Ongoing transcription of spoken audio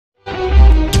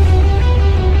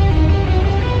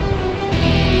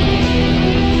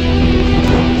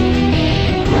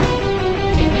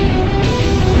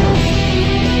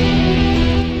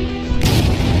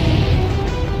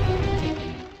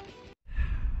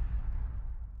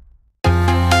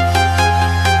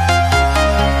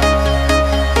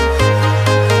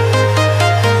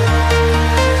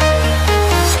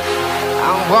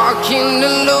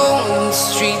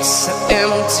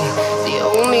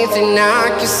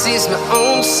I can see my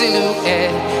own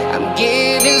silhouette. I'm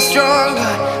getting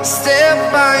stronger,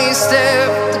 step by step.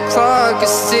 The clock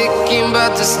is ticking,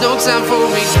 but there's no time for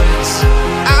regrets.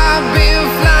 I've been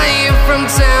flying from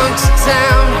town to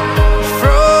town,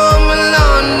 from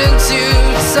London to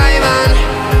Taiwan.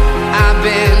 I've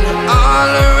been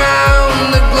all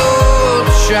around the globe,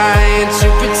 trying to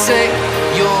protect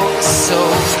your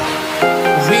soul.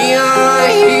 We are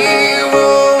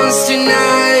heroes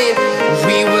tonight.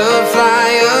 We will fly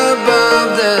above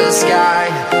the sky.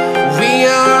 We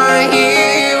are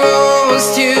heroes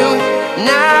tonight.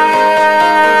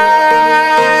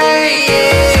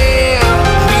 Yeah.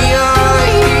 We are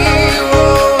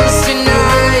heroes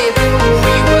tonight.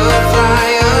 We will fly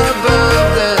above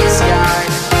the sky.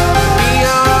 We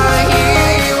are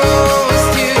heroes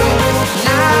tonight.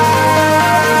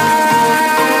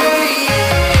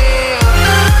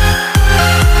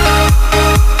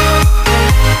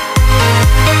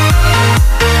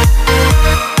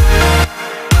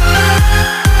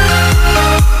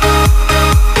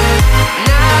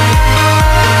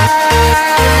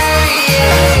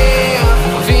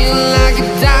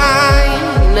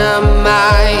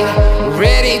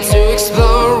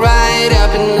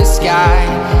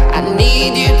 I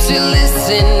need you to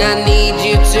listen, I need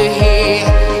you to hear,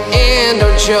 and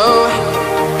don't show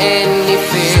any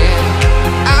fear.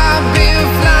 I've been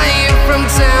flying from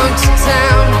town to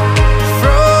town,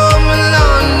 from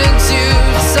London to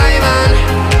Taiwan.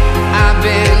 I've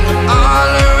been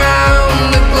all around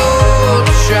the globe,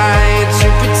 trying to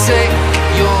protect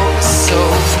your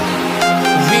soul.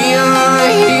 We are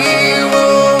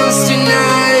heroes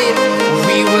tonight.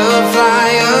 We will fly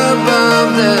above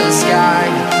the sky.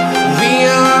 We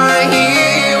are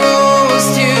heroes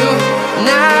tonight.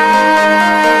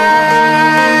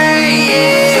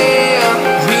 Yeah.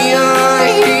 We are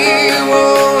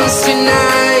heroes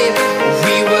tonight.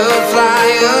 We will fly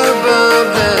above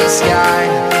the sky.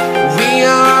 We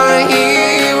are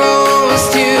heroes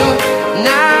tonight.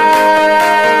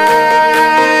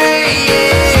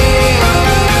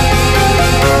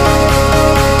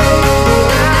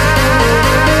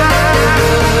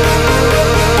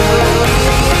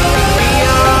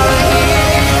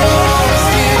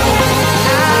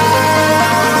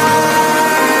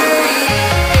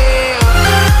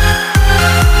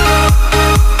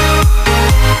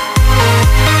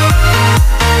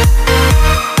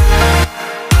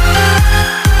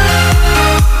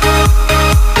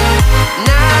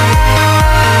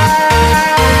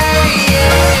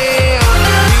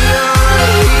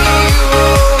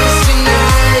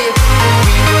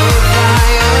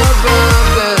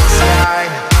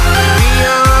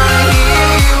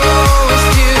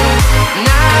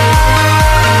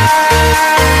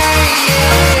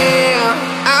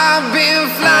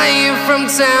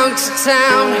 Town to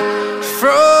town,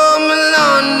 from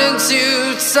London to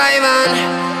Taiwan.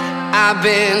 I've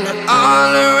been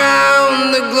all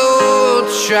around the globe,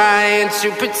 trying to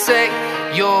protect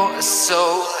your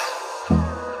soul.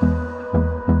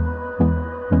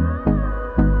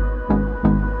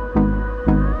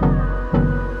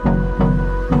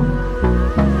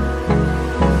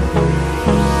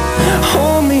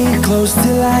 Hold me close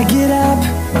till I get up.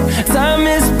 Time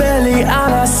is barely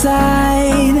on our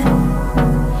side.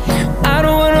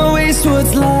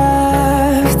 What's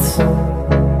left?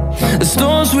 The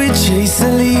storms we chase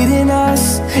are leading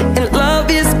us, and love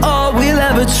is all we'll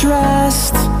ever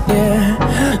trust. Yeah,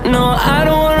 no, I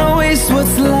don't wanna waste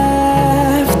what's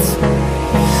left.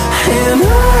 And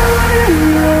on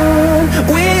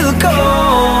we'll go,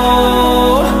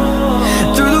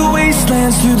 through the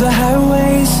wastelands, through the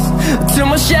highways, till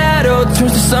my shadow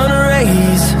turns to sun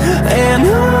rays. And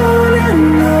on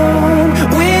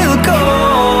we'll go,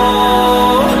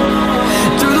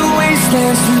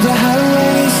 through the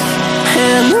highways,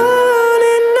 and on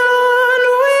we'll go.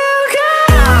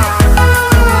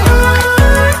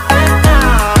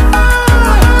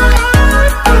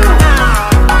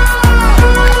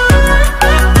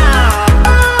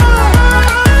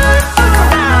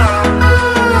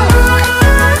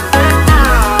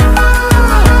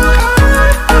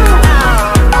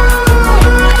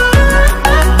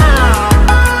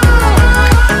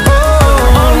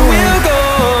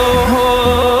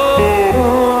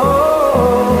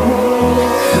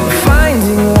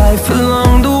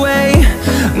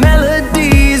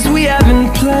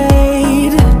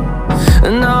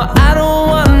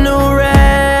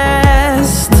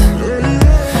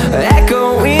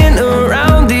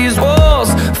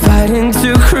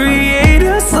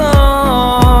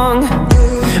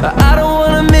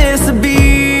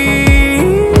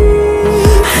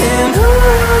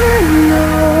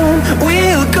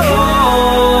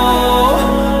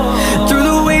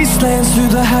 wastelands, through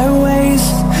the highways,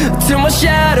 till my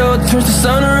shadow turns to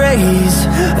sun rays.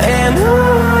 And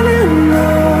on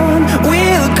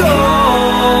we'll go,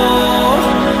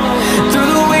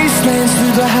 through the wastelands,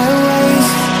 through the highways,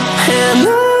 and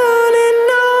on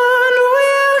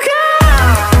we'll go.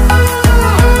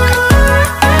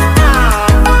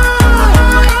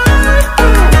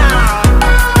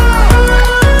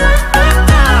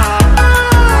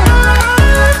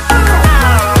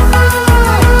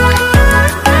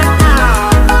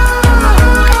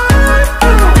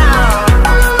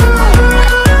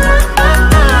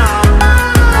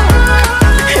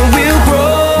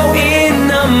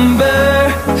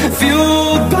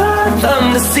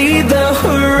 See the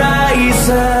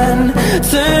horizon,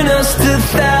 turn us to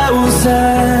thousands.